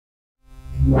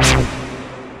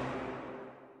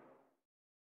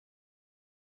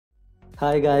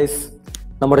Hi guys,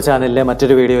 നമ്മുടെ ചാനലിലെ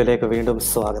മറ്റൊരു വീഡിയോയിലേക്ക് വീണ്ടും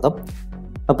സ്വാഗതം.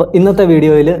 അപ്പോൾ ഇന്നത്തെ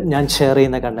വീഡിയോയിൽ ഞാൻ ഷെയർ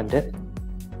ചെയ്യുന്ന കണ്ടന്റ്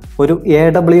ഒരു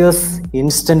AWS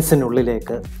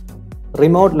ഇൻസ്റ്റൻസിനുള്ളിലേക്ക്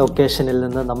റിമോട്ട് ലൊക്കേഷനിൽ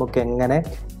നിന്ന് നമുക്ക് എങ്ങനെ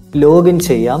ലോഗിൻ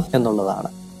ചെയ്യാം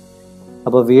എന്നുള്ളതാണ്.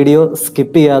 അപ്പോൾ വീഡിയോ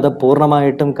സ്കിപ്പ് ചെയ്യാതെ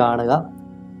പൂർണ്ണമായിട്ടും കാണുക.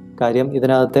 കാര്യം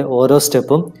ഇതിനകത്തെ ഓരോ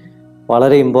സ്റ്റെപ്പും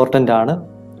വളരെ ഇമ്പോർട്ടൻ്റ് ആണ്.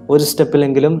 ഒരു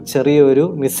സ്റ്റെപ്പിലെങ്കിലും ചെറിയൊരു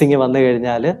മിസ്സിങ് വന്നു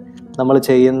കഴിഞ്ഞാൽ നമ്മൾ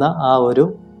ചെയ്യുന്ന ആ ഒരു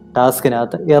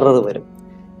ടാസ്കിനകത്ത് എറർ വരും.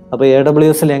 അപ്പോൾ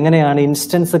AWSൽ എങ്ങനെയാണ്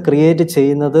ഇൻസ്റ്റൻസ് ക്രിയേറ്റ്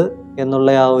ചെയ്യുന്നത്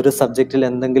എന്നുള്ള ആ ഒരു സബ്ജക്റ്റിൽ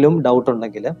എന്തെങ്കിലും ഡൗട്ട്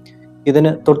ഉണ്ടെങ്കിൽ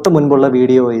ഇതിന് തൊട്ട് മുൻപുള്ള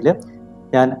വീഡിയോയിൽ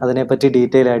ഞാൻ അതിനെപ്പറ്റി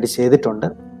ഡീറ്റെയിൽ ആയിട്ട് ചെയ്തിട്ടുണ്ട്.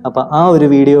 അപ്പോൾ ആ ഒരു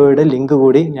വീഡിയോയുടെ ലിങ്ക്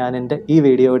കൂടി ഞാൻ എൻ്റെ ഈ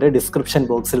വീഡിയോയുടെ ഡിസ്ക്രിപ്ഷൻ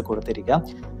ബോക്സിൽ കൊടുത്തിരിക്കാം.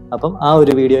 അപ്പം ആ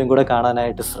ഒരു വീഡിയോയും കൂടെ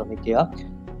കാണാനായിട്ട് ശ്രമിക്കുക.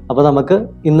 അപ്പോൾ നമുക്ക്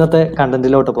ഇന്നത്തെ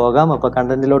കണ്ടന്റിലോട്ട് പോകാം. അപ്പോൾ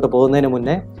കണ്ടന്റിലോട്ട് പോകുന്നതിന്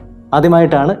മുന്നേ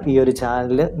ആദ്യമായിട്ടാണ് ഈ ഒരു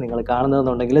ചാനൽ നിങ്ങൾ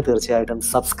കാണുന്നതെന്നുണ്ടെങ്കിൽ തീർച്ചയായിട്ടും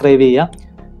സബ്സ്ക്രൈബ് ചെയ്യുക.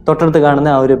 തൊട്ടടുത്ത് കാണുന്ന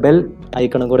ആ ഒരു ബെൽ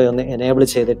ഐക്കണും കൂടെ ഒന്ന് എനേബിൾ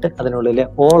ചെയ്തിട്ട് അതിനുള്ളിലെ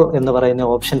ഓൾ എന്ന് പറയുന്ന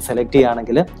ഓപ്ഷൻ സെലക്ട്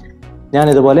ചെയ്യുകയാണെങ്കിൽ ഞാൻ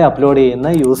ഇതുപോലെ അപ്ലോഡ് ചെയ്യുന്ന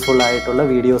യൂസ്ഫുൾ ആയിട്ടുള്ള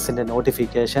വീഡിയോസിൻ്റെ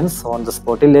നോട്ടിഫിക്കേഷൻസ് ഓൺ ദ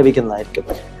സ്പോട്ടിൽ ലഭിക്കുന്നതായിരിക്കും.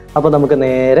 അപ്പോൾ നമുക്ക്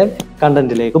നേരെ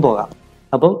കണ്ടന്റിലേക്ക് പോകാം.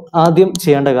 അപ്പം ആദ്യം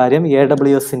ചെയ്യേണ്ട കാര്യം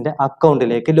AWSൻ്റെ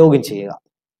അക്കൗണ്ടിലേക്ക് ലോഗിൻ ചെയ്യുക.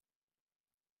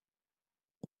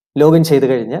 ലോഗിൻ ചെയ്ത്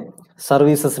കഴിഞ്ഞ്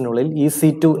സർവീസസിനുള്ളിൽ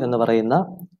EC2 എന്ന് പറയുന്ന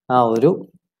ആ ഒരു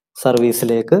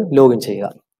സർവീസിലേക്ക് ലോഗിൻ ചെയ്യുക.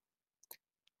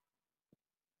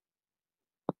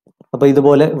 അപ്പോൾ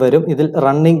ഇതുപോലെ വരും. ഇതിൽ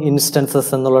റണ്ണിങ്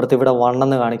ഇൻസ്റ്റൻസസ് എന്നുള്ളിടത്ത് ഇവിടെ 1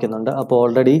 എന്ന് കാണിക്കുന്നുണ്ട്. അപ്പോൾ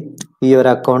ഓൾറെഡി ഈ ഒരു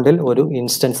അക്കൗണ്ടിൽ ഒരു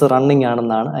ഇൻസ്റ്റൻസ് റണ്ണിങ്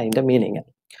ആണെന്നാണ് അതിൻ്റെ മീനിങ്.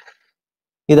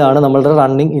 ഇതാണ് നമ്മളുടെ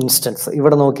റണ്ണിങ് ഇൻസ്റ്റൻസ്.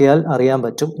 ഇവിടെ നോക്കിയാൽ അറിയാൻ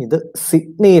പറ്റും ഇത്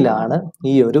സിഡ്നിയിലാണ്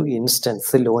ഈ ഒരു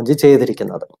ഇൻസ്റ്റൻസ് ലോഞ്ച്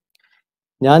ചെയ്തിരിക്കുന്നത്.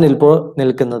 ഞാനിപ്പോൾ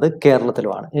നിൽക്കുന്നത്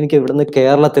കേരളത്തിലുമാണ്. എനിക്ക് ഇവിടുന്ന്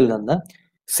കേരളത്തിൽ നിന്ന്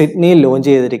സിഡ്നിയിൽ ലോഞ്ച്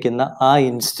ചെയ്തിരിക്കുന്ന ആ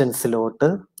ഇൻസ്റ്റൻസിലോട്ട്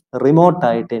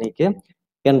റിമോട്ടായിട്ട് എനിക്ക്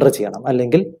എൻ്റർ ചെയ്യണം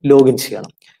അല്ലെങ്കിൽ ലോഗിൻ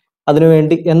ചെയ്യണം.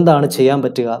 അതിനുവേണ്ടി എന്താണ് ചെയ്യാൻ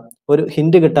പറ്റുക? ഒരു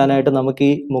ഹിന്റ് കിട്ടാനായിട്ട് നമുക്ക്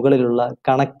ഈ മുകളിലുള്ള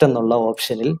കണക്ട് എന്നുള്ള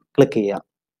ഓപ്ഷനിൽ ക്ലിക്ക് ചെയ്യാം.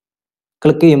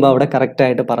 ക്ലിക്ക് ചെയ്യുമ്പോൾ അവിടെ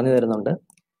കറക്റ്റായിട്ട് പറഞ്ഞു തരുന്നുണ്ട്.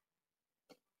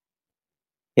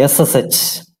 SSH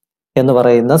എന്ന്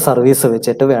പറയുന്ന സർവീസ്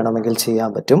വെച്ചിട്ട് വേണമെങ്കിൽ ചെയ്യാൻ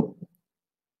പറ്റും.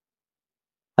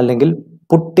 അല്ലെങ്കിൽ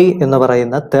PuTTY എന്ന്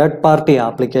പറയുന്ന തേർഡ് പാർട്ടി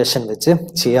ആപ്ലിക്കേഷൻ വെച്ച്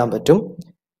ചെയ്യാൻ പറ്റും.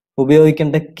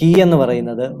 ഉപയോഗിക്കേണ്ട കീ എന്ന്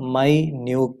പറയുന്നത്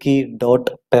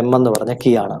mynewkey.pem എന്ന് പറഞ്ഞ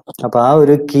കീ ആണ്. അപ്പോൾ ആ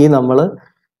ഒരു കീ നമ്മൾ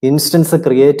ഇൻസ്റ്റൻസ്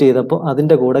ക്രിയേറ്റ് ചെയ്തപ്പോൾ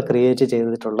അതിൻ്റെ കൂടെ ക്രിയേറ്റ്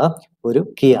ചെയ്തിട്ടുള്ള ഒരു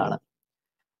കീ ആണ്.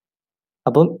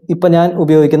 അപ്പം ഇപ്പം ഞാൻ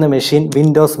ഉപയോഗിക്കുന്ന മെഷീൻ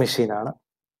വിൻഡോസ് മെഷീനാണ്.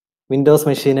 വിൻഡോസ്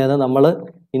മെഷീനിൽ നമ്മൾ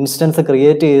ഇൻസ്റ്റൻസ്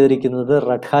ക്രിയേറ്റ് ചെയ്തിരിക്കുന്നത്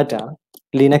റെഡ് ഹാറ്റ് ആണ്,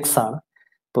 ലിനക്സ് ആണ്.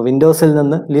 അപ്പോൾ വിൻഡോസിൽ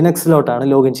നിന്ന് ലിനക്സിലോട്ടാണ്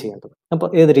ലോഗിൻ ചെയ്യേണ്ടത്. അപ്പോൾ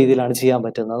ഏത് രീതിയിലാണ് ചെയ്യാൻ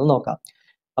പറ്റുന്നത് നോക്കാം.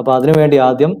 അപ്പോൾ അതിനുവേണ്ടി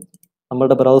ആദ്യം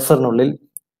നമ്മളുടെ ബ്രൗസറിനുള്ളിൽ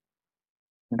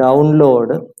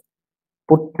ഡൗൺലോഡ്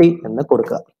PuTTY എന്ന്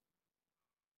കൊടുക്കുക.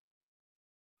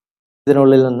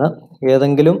 ഇതിനുള്ളിൽ നിന്ന്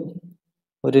ഏതെങ്കിലും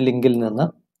ഒരു ലിങ്കിൽ നിന്ന്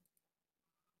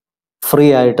ഫ്രീ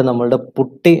ആയിട്ട് നമ്മളുടെ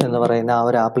PuTTY എന്ന് പറയുന്ന ആ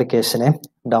ഒരു ആപ്ലിക്കേഷനെ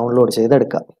ഡൗൺലോഡ്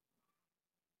ചെയ്തെടുക്കുക.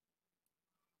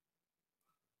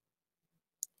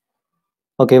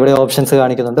 ഓക്കെ, ഇവിടെ ഓപ്ഷൻസ്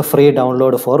കാണിക്കുന്നുണ്ട്. Free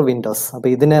download four Windows. അപ്പോൾ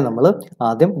ഇതിനെ നമ്മൾ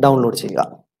ആദ്യം ഡൗൺലോഡ് ചെയ്യുക.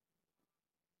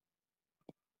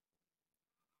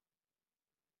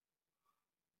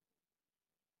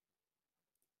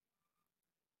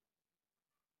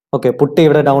 ഓക്കെ, PuTTY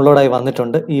ഇവിടെ ഡൗൺലോഡായി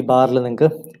വന്നിട്ടുണ്ട്. ഈ ബാറിൽ നിങ്ങൾക്ക്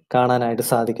കാണാനായിട്ട്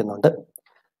സാധിക്കുന്നുണ്ട്.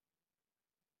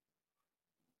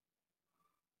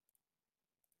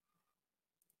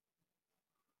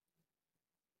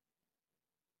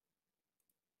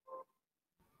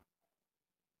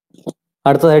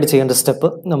 അടുത്തതായിട്ട് ചെയ്യേണ്ട സ്റ്റെപ്പ്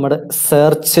നമ്മുടെ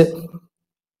സെർച്ച്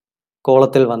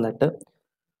കോളത്തിൽ വന്നിട്ട്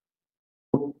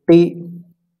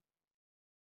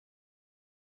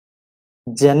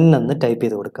PuTTYgen എന്ന് ടൈപ്പ്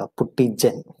ചെയ്ത് കൊടുക്കുക.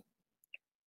 PuTTYgen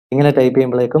ഇങ്ങനെ ടൈപ്പ്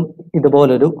ചെയ്യുമ്പോഴേക്കും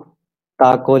ഇതുപോലൊരു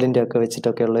താക്കോലിൻ്റെ ഒക്കെ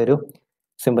വെച്ചിട്ടൊക്കെ ഉള്ളൊരു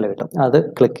സിമ്പിൾ കിട്ടും. അത്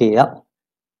ക്ലിക്ക് ചെയ്യുക.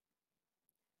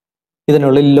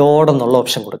 ഇതിനുള്ളിൽ ലോഡ് എന്നുള്ള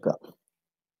ഓപ്ഷൻ കൊടുക്കുക.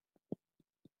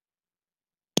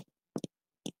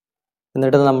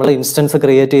 എന്നിട്ട് നമ്മൾ ഇൻസ്റ്റൻസ്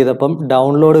ക്രിയേറ്റ് ചെയ്തപ്പം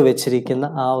ഡൗൺലോഡ് വെച്ചിരിക്കുന്ന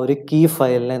ആ ഒരു കീ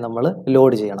ഫയലിനെ നമ്മൾ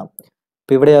ലോഡ് ചെയ്യണം.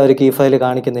 അപ്പോൾ ഇവിടെ ആ ഒരു കീ ഫയൽ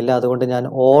കാണിക്കുന്നില്ല. അതുകൊണ്ട് ഞാൻ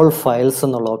ഓൾ ഫയൽസ്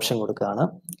എന്നുള്ള ഓപ്ഷൻ കൊടുക്കുകയാണ്.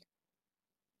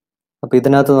 അപ്പോൾ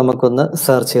ഇതിനകത്ത് നമുക്കൊന്ന്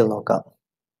സെർച്ച് ചെയ്ത് നോക്കാം.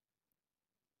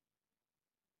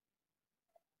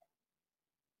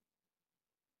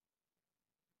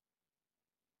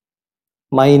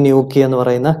 mynewkey എന്ന്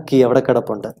പറയുന്ന കീ അവിടെ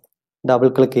കിടപ്പുണ്ട്. ഡബിൾ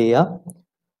ക്ലിക്ക് ചെയ്യുക,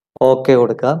 ഓക്കെ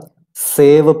കൊടുക്കുക.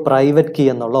 സേവ് പ്രൈവറ്റ് കീ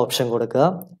എന്നുള്ള ഓപ്ഷൻ കൊടുക്കുക,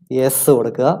 യെസ്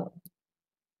കൊടുക്കുക.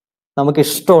 നമുക്ക്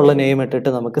ഇഷ്ടമുള്ള നെയിം ഇട്ടിട്ട്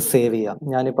നമുക്ക് സേവ് ചെയ്യാം.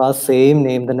 ഞാനിപ്പോൾ ആ സെയിം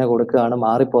നെയിം തന്നെ കൊടുക്കുകയാണ്,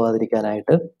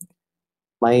 മാറിപ്പോകാതിരിക്കാനായിട്ട്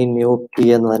mynewkey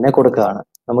എന്ന് തന്നെ കൊടുക്കുകയാണ്.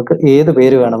 നമുക്ക് ഏത്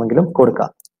പേര് വേണമെങ്കിലും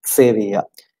കൊടുക്കാം. സേവ് ചെയ്യുക.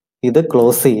 ഇത്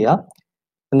ക്ലോസ് ചെയ്യുക.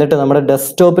 എന്നിട്ട് നമ്മുടെ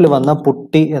ഡെസ്ക്ടോപ്പിൽ വന്ന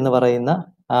പുട്ടി എന്ന് പറയുന്ന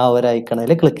ആ ഒരു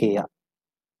ഐക്കണിൽ ക്ലിക്ക് ചെയ്യുക.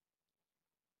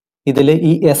 ഇതിൽ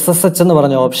ഈ SSH എന്ന്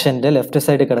പറഞ്ഞ ഓപ്ഷന്റെ ലെഫ്റ്റ്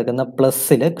സൈഡിൽ കിടക്കുന്ന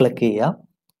പ്ലസ്സിൽ ക്ലിക്ക് ചെയ്യുക.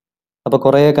 അപ്പോൾ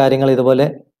കുറേ കാര്യങ്ങൾ ഇതുപോലെ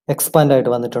എക്സ്പാൻഡ്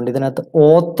ആയിട്ട് വന്നിട്ടുണ്ട്. ഇതിനകത്ത്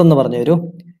ഓത്ത് എന്ന് പറഞ്ഞൊരു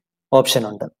ഓപ്ഷൻ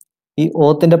ഉണ്ട്. ഈ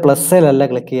ഓത്തിന്റെ പ്ലസ്സിലല്ല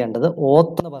ക്ലിക്ക് ചെയ്യേണ്ടത്,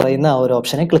 ഓത്ത് എന്ന് പറയുന്ന ആ ഒരു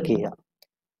ഓപ്ഷനെ ക്ലിക്ക് ചെയ്യുക.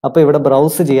 അപ്പോൾ ഇവിടെ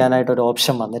ബ്രൗസ് ചെയ്യാനായിട്ട് ഒരു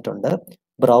ഓപ്ഷൻ വന്നിട്ടുണ്ട്.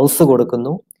 ബ്രൗസ്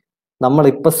കൊടുക്കുന്നു.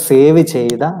 നമ്മളിപ്പോൾ സേവ്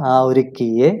ചെയ്ത ആ ഒരു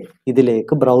കീയെ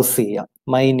ഇതിലേക്ക് ബ്രൗസ് ചെയ്യുക.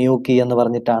 മൈ ന്യൂ കീ എന്ന്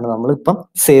പറഞ്ഞിട്ടാണ് നമ്മളിപ്പം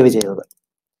സേവ് ചെയ്തത്.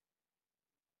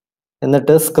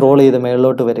 എന്നിട്ട് സ്ക്രോൾ ചെയ്ത്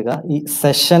മേളിലോട്ട് വരിക. ഈ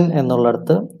സെഷൻ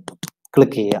എന്നുള്ളിടത്ത്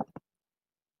ക്ലിക്ക് ചെയ്യുക.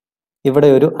 ഇവിടെ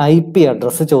ഒരു IP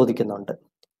അഡ്രസ്സ് ചോദിക്കുന്നുണ്ട്.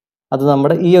 അത്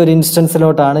നമ്മുടെ ഈ ഒരു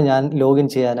ഇൻസ്റ്റൻസിലോട്ടാണ് ഞാൻ ലോഗിൻ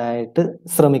ചെയ്യാനായിട്ട്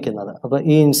ശ്രമിക്കുന്നത്. അപ്പോൾ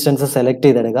ഈ ഇൻസ്റ്റൻസ് സെലക്ട്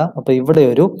ചെയ്തിടുക. അപ്പോൾ ഇവിടെ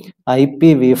ഒരു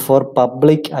IPv4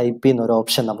 പബ്ലിക് IP എന്നൊരു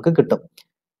ഓപ്ഷൻ നമുക്ക് കിട്ടും.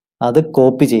 അത്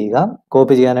കോപ്പി ചെയ്യുക.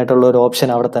 കോപ്പി ചെയ്യാനായിട്ടുള്ള ഒരു ഓപ്ഷൻ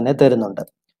അവിടെ തന്നെ തരുന്നുണ്ട്.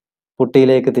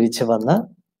 പുട്ടിയിലേക്ക് തിരിച്ചു വന്ന്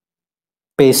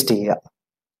പേസ്റ്റ് ചെയ്യുക.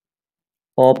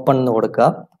 ഓപ്പൺ എന്ന് കൊടുക്കുക.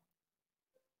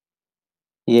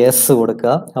 യെസ്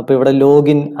കൊടുക്കുക. അപ്പോൾ ഇവിടെ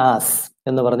ലോഗിൻ ആസ്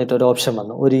എന്ന് പറഞ്ഞിട്ട് ഒരു ഓപ്ഷൻ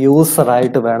വന്നു. ഒരു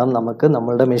യൂസറായിട്ട് വേണം നമുക്ക്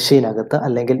നമ്മളുടെ മെഷീനകത്ത്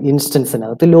അല്ലെങ്കിൽ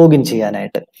ഇൻസ്റ്റൻസിനകത്ത് ലോഗിൻ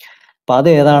ചെയ്യാനായിട്ട്. അപ്പോൾ അത്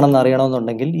ഏതാണെന്ന്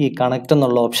അറിയണമെന്നുണ്ടെങ്കിൽ ഈ കണക്ട്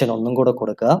എന്നുള്ള ഓപ്ഷൻ ഒന്നും കൂടെ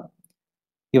കൊടുക്കുക.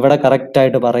 ഇവിടെ കറക്റ്റ്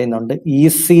ആയിട്ട് പറയുന്നുണ്ട്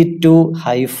EC2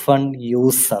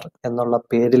 യൂസർ എന്നുള്ള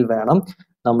പേരിൽ വേണം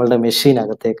നമ്മളുടെ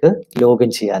മെഷീനകത്തേക്ക് ലോഗിൻ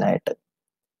ചെയ്യാനായിട്ട്.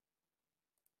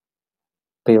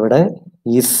 അപ്പൊ ഇവിടെ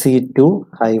EC2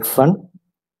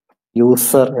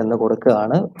 യൂസർ എന്ന്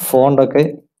കൊടുക്കുകയാണ്. ഫോണ്ടൊക്കെ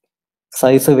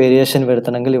സൈസ് വേരിയേഷൻ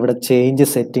വരുത്തണമെങ്കിൽ ഇവിടെ ചേഞ്ച്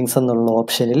സെറ്റിംഗ്സ് എന്നുള്ള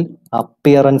ഓപ്ഷനിൽ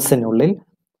അപ്പിയറൻസിനുള്ളിൽ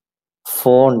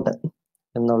ഫോണ്ട്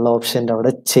എന്നുള്ള ഓപ്ഷന്റെ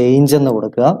അവിടെ ചേഞ്ച് എന്ന്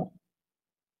കൊടുക്കുക.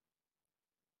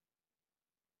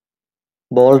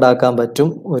 ബോൾഡ് ആക്കാൻ പറ്റും.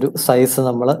 ഒരു സൈസ്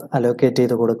നമ്മൾ അലോക്കേറ്റ്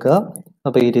ചെയ്ത് കൊടുക്കുക.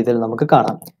 അപ്പൊ ഈ രീതിയിൽ നമുക്ക്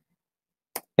കാണാം.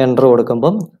 എൻ്റർ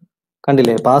കൊടുക്കുമ്പം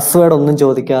കണ്ടില്ലേ, പാസ്വേഡ് ഒന്നും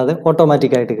ചോദിക്കാതെ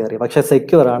ഓട്ടോമാറ്റിക് ആയിട്ട് കയറി. പക്ഷെ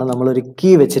സെക്യൂർ ആണ്, നമ്മളൊരു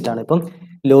കീ വെച്ചിട്ടാണ് ഇപ്പം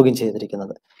ലോഗിൻ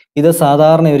ചെയ്തിരിക്കുന്നത്. ഇത്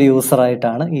സാധാരണ ഒരു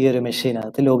യൂസറായിട്ടാണ് ഈ ഒരു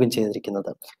മെഷീനകത്ത് ലോഗിൻ ചെയ്തിരിക്കുന്നത്.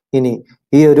 ഇനി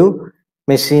ഈ ഒരു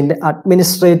മെഷീന്റെ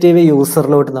അഡ്മിനിസ്ട്രേറ്റീവ്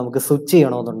യൂസറിലോട്ട് നമുക്ക് സ്വിച്ച്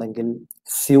ചെയ്യണമെന്നുണ്ടെങ്കിൽ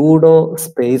സ്യൂഡോ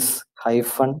സ്പേസ്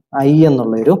 -i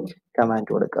എന്നുള്ളൊരു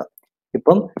കമാൻഡ് കൊടുക്കുക.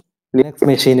 ഇപ്പം ലിനക്സ്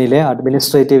മെഷീനിലെ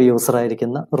അഡ്മിനിസ്ട്രേറ്റീവ് യൂസർ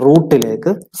ആയിരിക്കുന്ന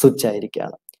റൂട്ടിലേക്ക് സ്വിച്ച്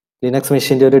ആയിരിക്കുകയാണ്. ലിനക്സ്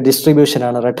മെഷീന്റെ ഒരു ഡിസ്ട്രിബ്യൂഷൻ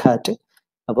ആണ് റെഡ് ഹാറ്റ്.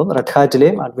 അപ്പം റെഡ്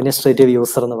ഹാറ്റിലെയും അഡ്മിനിസ്ട്രേറ്റീവ്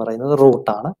യൂസർ എന്ന് പറയുന്നത്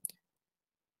റൂട്ടാണ്.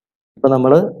 ഇപ്പൊ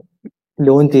നമ്മൾ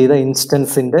ലോഞ്ച് ചെയ്ത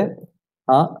ഇൻസ്റ്റൻസിന്റെ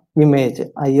ആ ഇമേജ്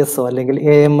ISO അല്ലെങ്കിൽ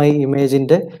AMI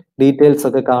ഇമേജിന്റെ ഡീറ്റെയിൽസ്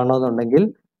ഒക്കെ കാണണമെന്നുണ്ടെങ്കിൽ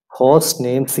ഹോസ്റ്റ്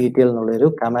നെയിം CTL എന്നുള്ളൊരു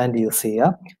കമാൻഡ് യൂസ്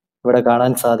ചെയ്യുക. ഇവിടെ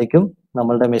കാണാൻ സാധിക്കും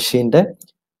നമ്മളുടെ മെഷീന്റെ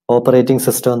ഓപ്പറേറ്റിംഗ്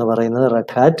സിസ്റ്റം എന്ന് പറയുന്നത്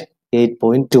റെഡ് ഹാറ്റ്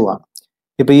 8.2 ആണ്.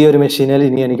 ഇപ്പൊ ഈ ഒരു മെഷീനിൽ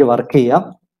ഇനി എനിക്ക് വർക്ക് ചെയ്യാം.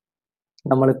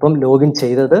 നമ്മളിപ്പം ലോഗിൻ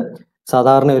ചെയ്തത്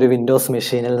സാധാരണ ഒരു വിൻഡോസ്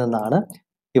മെഷീനിൽ നിന്നാണ്.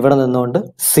 ഇവിടെ നിന്നുകൊണ്ട്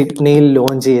സിഡ്നിയിൽ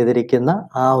ലോഞ്ച് ചെയ്തിരിക്കുന്ന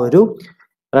ആ ഒരു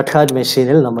റെഡ് ഹാറ്റ്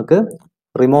മെഷീനിൽ നമുക്ക്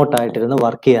റിമോട്ട് ആയിട്ടിരുന്ന്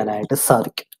വർക്ക് ചെയ്യാനായിട്ട്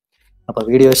സാധിക്കും. അപ്പോൾ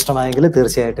വീഡിയോ ഇഷ്ടമായെങ്കിൽ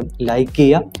തീർച്ചയായിട്ടും ലൈക്ക്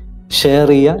ചെയ്യുക, ഷെയർ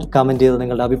ചെയ്യുക, കമൻറ്റ് ചെയ്ത്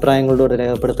നിങ്ങളുടെ അഭിപ്രായങ്ങളോട്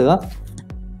രേഖപ്പെടുത്തുക.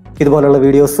 ഇതുപോലുള്ള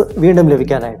വീഡിയോസ് വീണ്ടും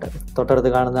ലഭിക്കാനായിട്ട്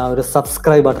തൊട്ടടുത്ത് കാണുന്ന ആ ഒരു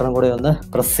സബ്സ്ക്രൈബ് ബട്ടണും കൂടെ ഒന്ന്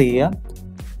പ്രസ് ചെയ്യുക.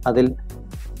 അതിൽ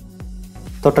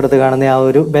തൊട്ടടുത്ത് കാണുന്ന ആ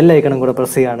ഒരു ബെൽ ഐക്കണും കൂടെ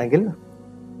പ്രസ് ചെയ്യുകയാണെങ്കിൽ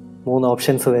 3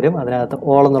 ഓപ്ഷൻസ് വരും. അതിനകത്ത്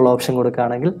ഓൾ എന്നുള്ള ഓപ്ഷൻ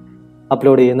കൊടുക്കുകയാണെങ്കിൽ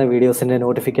അപ്ലോഡ് ചെയ്യുന്ന വീഡിയോസിൻ്റെ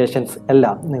നോട്ടിഫിക്കേഷൻസ്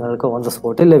എല്ലാം നിങ്ങൾക്ക് ഓൺ ദ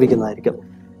സ്പോട്ടിൽ ലഭിക്കുന്നതായിരിക്കും.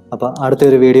 അപ്പോൾ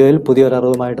അടുത്തൊരു വീഡിയോയിൽ പുതിയൊരു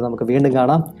അറിവുമായിട്ട് നമുക്ക് വീണ്ടും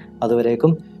കാണാം.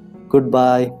 അതുവരേക്കും ഗുഡ്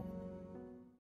ബൈ.